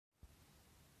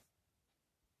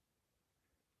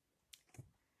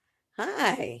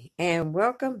Hi, and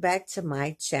welcome back to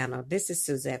my channel. This is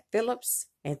Suzette Phillips,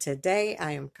 and today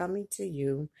I am coming to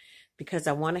you because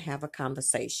I want to have a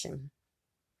conversation.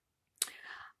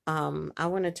 I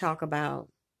want to talk about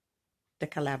the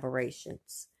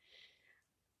collaborations.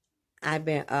 I've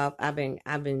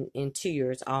been in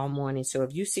tears all morning. So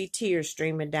if you see tears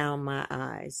streaming down my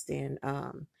eyes, then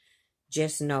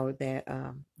just know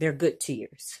that they're good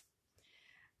tears.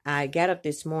 I got up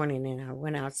this morning and I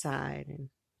went outside and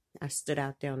I stood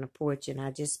out there on the porch and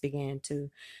I just began to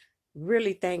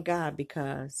really thank God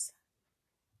because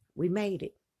we made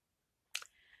it.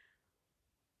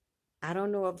 I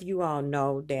don't know if you all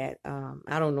know that,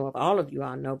 I don't know if all of you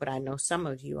all know, but I know some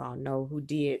of you all know who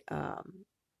did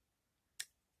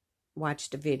watch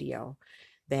the video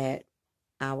that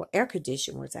our air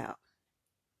condition was out.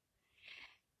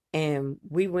 And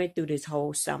we went through this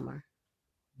whole summer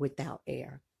without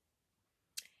air.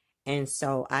 And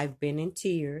so I've been in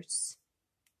tears,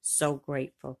 so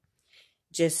grateful,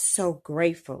 just so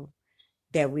grateful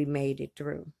that we made it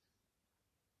through.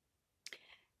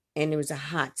 And it was a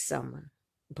hot summer,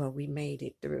 but we made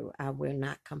it through. I will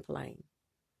not complain.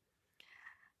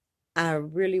 I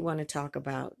really want to talk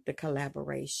about the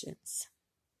collaborations.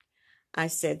 I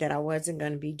said that I wasn't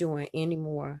going to be doing any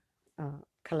more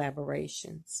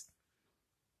collaborations.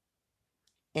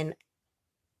 And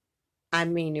I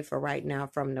mean it for right now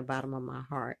from the bottom of my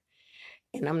heart.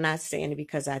 And I'm not saying it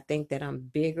because I think that I'm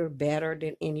bigger, better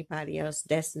than anybody else.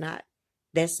 That's not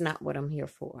what I'm here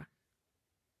for.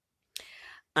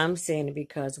 I'm saying it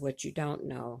because what you don't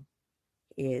know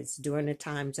is during the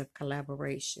times of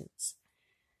collaborations,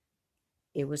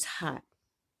 it was hot.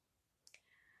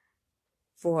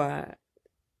 For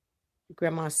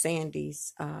Grandma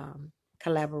Sandy's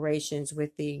collaborations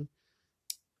with the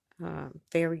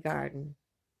Fairy Garden,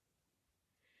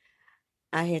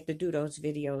 I had to do those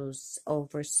videos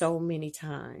over so many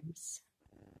times.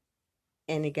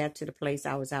 And it got to the place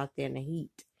I was out there in the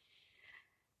heat.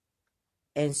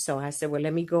 And so I said, well,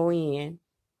 let me go in.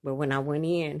 But when I went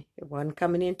in, it wasn't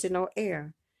coming into no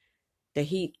air. The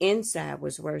heat inside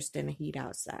was worse than the heat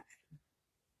outside.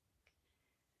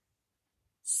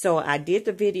 So I did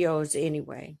the videos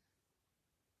anyway.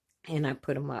 And I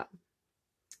put them up.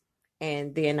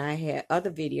 And then I had other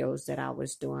videos that I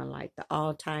was doing, like the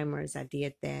Alzheimer's. I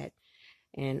did that.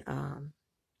 And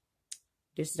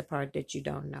this is the part that you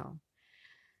don't know.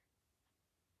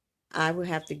 I would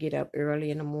have to get up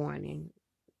early in the morning.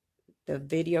 The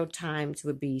video times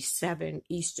would be 7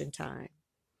 Eastern time.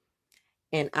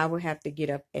 And I would have to get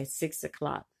up at 6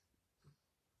 o'clock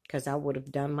because I would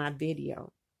have done my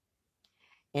video.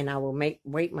 And I will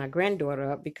wake my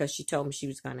granddaughter up because she told me she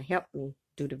was going to help me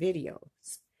do the videos.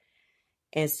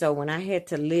 And so when I had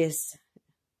to list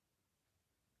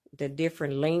the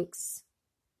different links,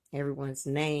 everyone's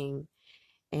name,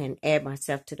 and add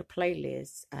myself to the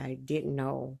playlist, I didn't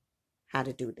know how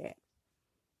to do that.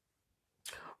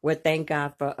 Well, thank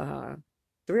God for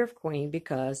Thrift Queen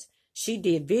because she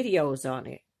did videos on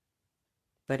it.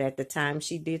 But at the time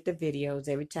she did the videos,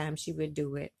 every time she would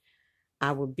do it,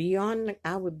 I would be on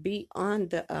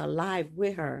the live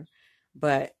with her,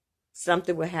 but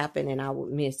something would happen and I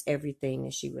would miss everything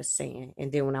that she was saying. And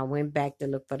then when I went back to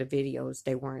look for the videos,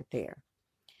 they weren't there.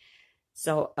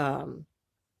 So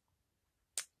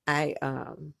I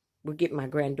would get my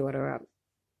granddaughter up,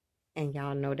 and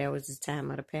y'all know that was the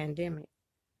time of the pandemic.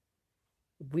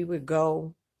 We would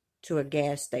go to a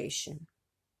gas station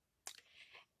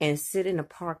and sit in a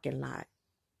parking lot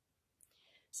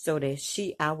so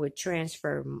that I would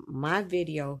transfer my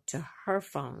video to her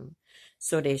phone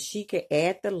so that she could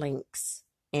add the links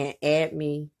and add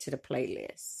me to the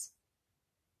playlist.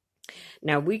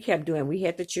 Now we had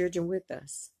the children with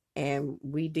us, and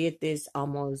we did this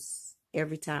almost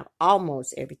every time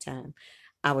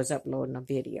I was uploading a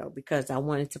video because I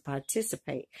wanted to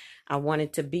participate. I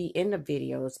wanted to be in the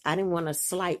videos. I didn't want to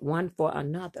slight one for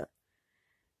another.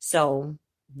 So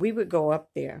we would go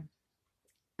up there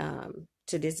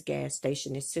to this gas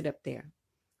station and sit up there.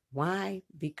 Why?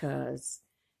 Because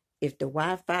if the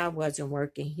Wi-Fi wasn't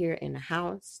working here in the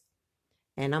house,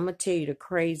 and I'm going to tell you the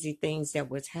crazy things that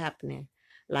was happening.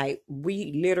 Like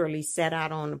we literally sat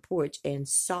out on the porch and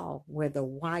saw where the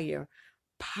wire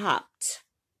popped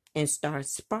and started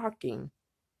sparking.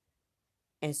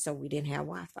 And so we didn't have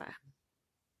Wi-Fi.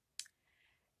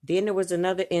 Then there was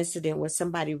another incident where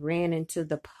somebody ran into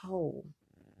the pole,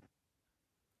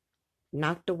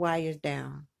 knocked the wires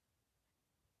down.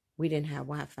 We didn't have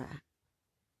Wi-Fi.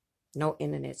 No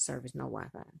internet service, no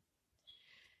Wi-Fi.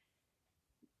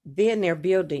 Then they're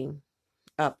building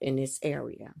up in this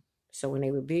area. So when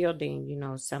they were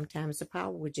building, sometimes the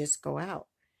power would just go out.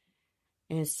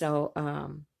 And so,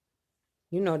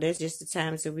 there's just the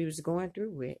times that we was going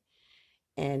through it.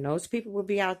 And those people would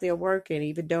be out there working,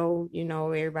 even though,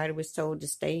 everybody was told to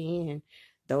stay in.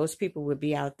 Those people would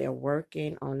be out there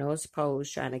working on those poles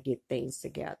trying to get things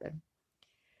together.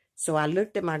 So I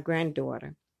looked at my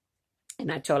granddaughter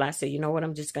and I told her, I said, you know what,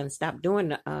 I'm just going to stop doing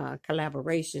the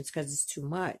collaborations because it's too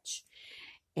much.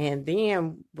 And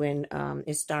then when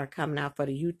it started coming out for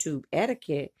the YouTube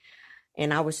etiquette,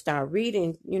 and I would start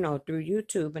reading, through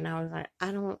YouTube, and I was like,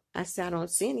 I don't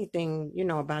see anything,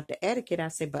 about the etiquette. I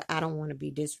said, but I don't want to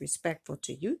be disrespectful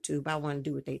to YouTube. I want to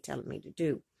do what they telling me to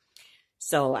do.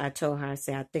 So I told her, I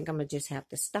said, I think I'm going to just have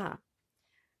to stop.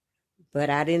 But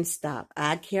I didn't stop.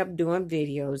 I kept doing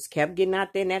videos, kept getting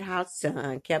out there in that hot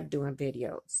sun, kept doing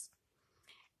videos.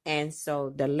 And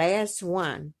so the last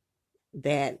one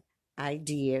that I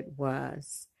did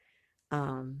was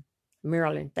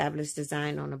Marilyn Fabulous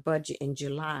Design on a Budget in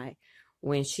July,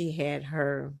 when she had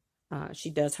her, she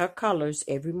does her colors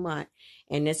every month,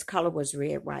 and this color was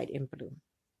red, white, and blue.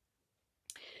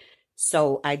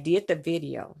 So I did the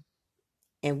video,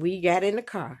 and we got in the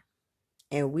car,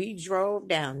 and we drove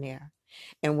down there.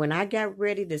 And when I got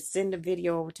ready to send the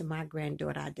video over to my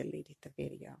granddaughter, I deleted the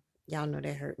video. Y'all know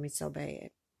that hurt me so bad.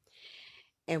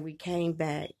 And we came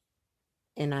back,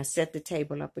 and I set the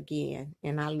table up again,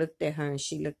 and I looked at her, and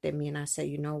she looked at me, and I said,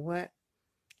 you know what?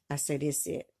 I said, it's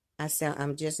it. I said,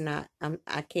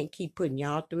 I can't keep putting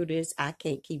y'all through this. I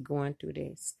can't keep going through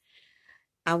this.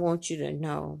 I want you to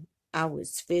know I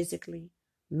was physically,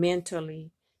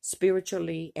 mentally,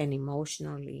 spiritually, and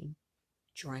emotionally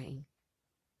drained.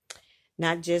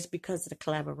 Not just because of the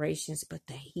collaborations, but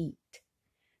the heat.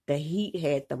 The heat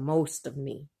had the most of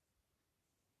me.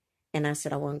 And I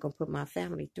said, I wasn't going to put my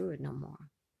family through it no more.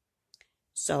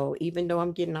 So even though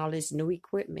I'm getting all this new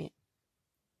equipment,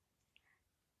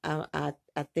 I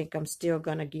think I'm still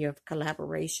going to give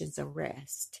collaborations a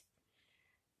rest.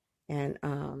 And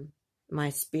my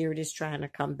spirit is trying to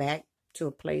come back to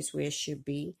a place where it should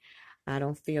be. I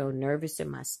don't feel nervous in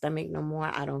my stomach no more.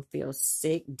 I don't feel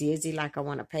sick, dizzy, like I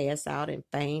want to pass out and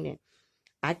faint. And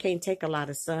I can't take a lot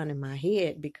of sun in my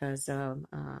head because of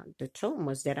the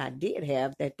tumors that I did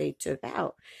have that they took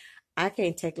out. I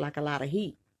can't take like a lot of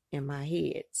heat in my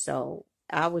head. So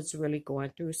I was really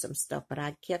going through some stuff, but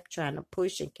I kept trying to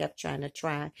push and kept trying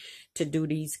to do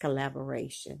these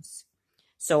collaborations.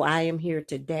 So I am here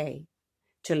today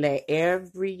to let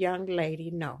every young lady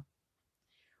know,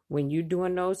 when you're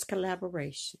doing those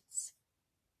collaborations,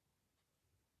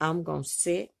 I'm going to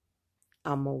sit,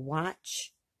 I'm going to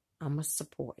watch, I'm going to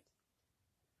support.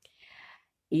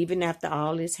 Even after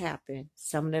all this happened,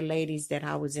 some of the ladies that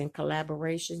I was in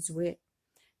collaborations with,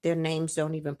 their names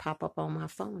don't even pop up on my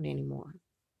phone anymore.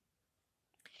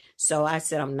 So I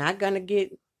said, I'm not going to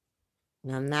get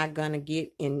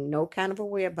in no kind of a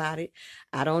way about it.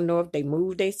 I don't know if they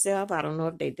moved themselves. I don't know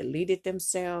if they deleted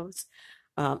themselves.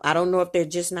 I don't know if they're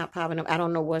just not popping up. I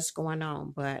don't know what's going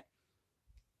on. But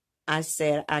I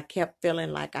said, I kept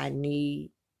feeling like I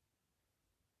need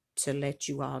to let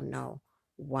you all know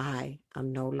why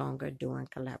I'm no longer doing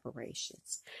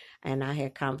collaborations. And I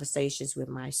had conversations with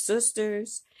my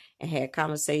sisters and had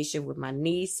conversation with my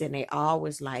niece, and they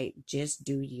always like, just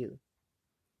do you.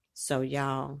 So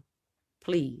y'all,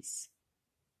 please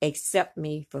accept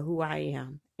me for who I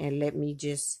am and let me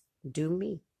just do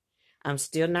me. I'm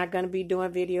still not going to be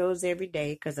doing videos every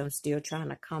day because I'm still trying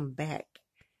to come back.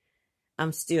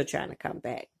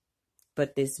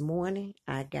 But this morning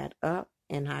I got up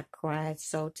and I cried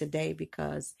so today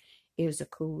because it was a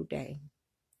cool day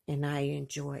and I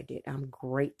enjoyed it. I'm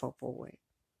grateful for it.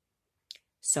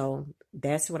 So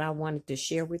that's what I wanted to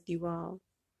share with you all.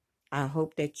 I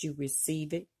hope that you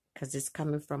receive it because it's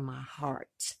coming from my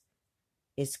heart.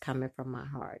 It's coming from my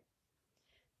heart.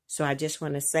 So I just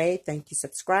want to say thank you,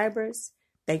 subscribers.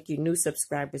 Thank you, new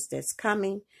subscribers that's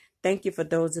coming. Thank you for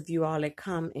those of you all that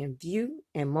come and view.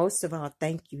 And most of all,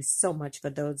 thank you so much for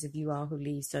those of you all who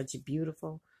leave such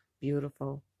beautiful,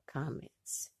 beautiful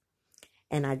comments.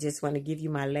 And I just want to give you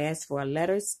my last 4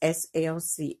 letters,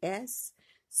 SLCS.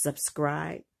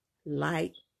 Subscribe,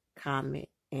 like, comment,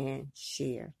 and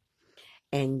share.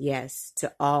 And yes,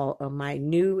 to all of my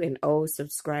new and old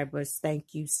subscribers,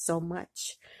 thank you so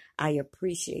much. I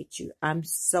appreciate you. I'm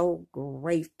so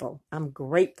grateful. I'm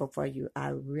grateful for you. I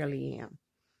really am.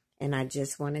 And I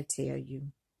just want to tell you,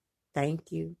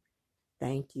 thank you,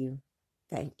 thank you,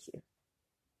 thank you.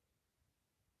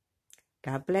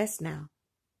 God bless now.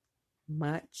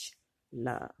 Much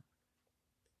love.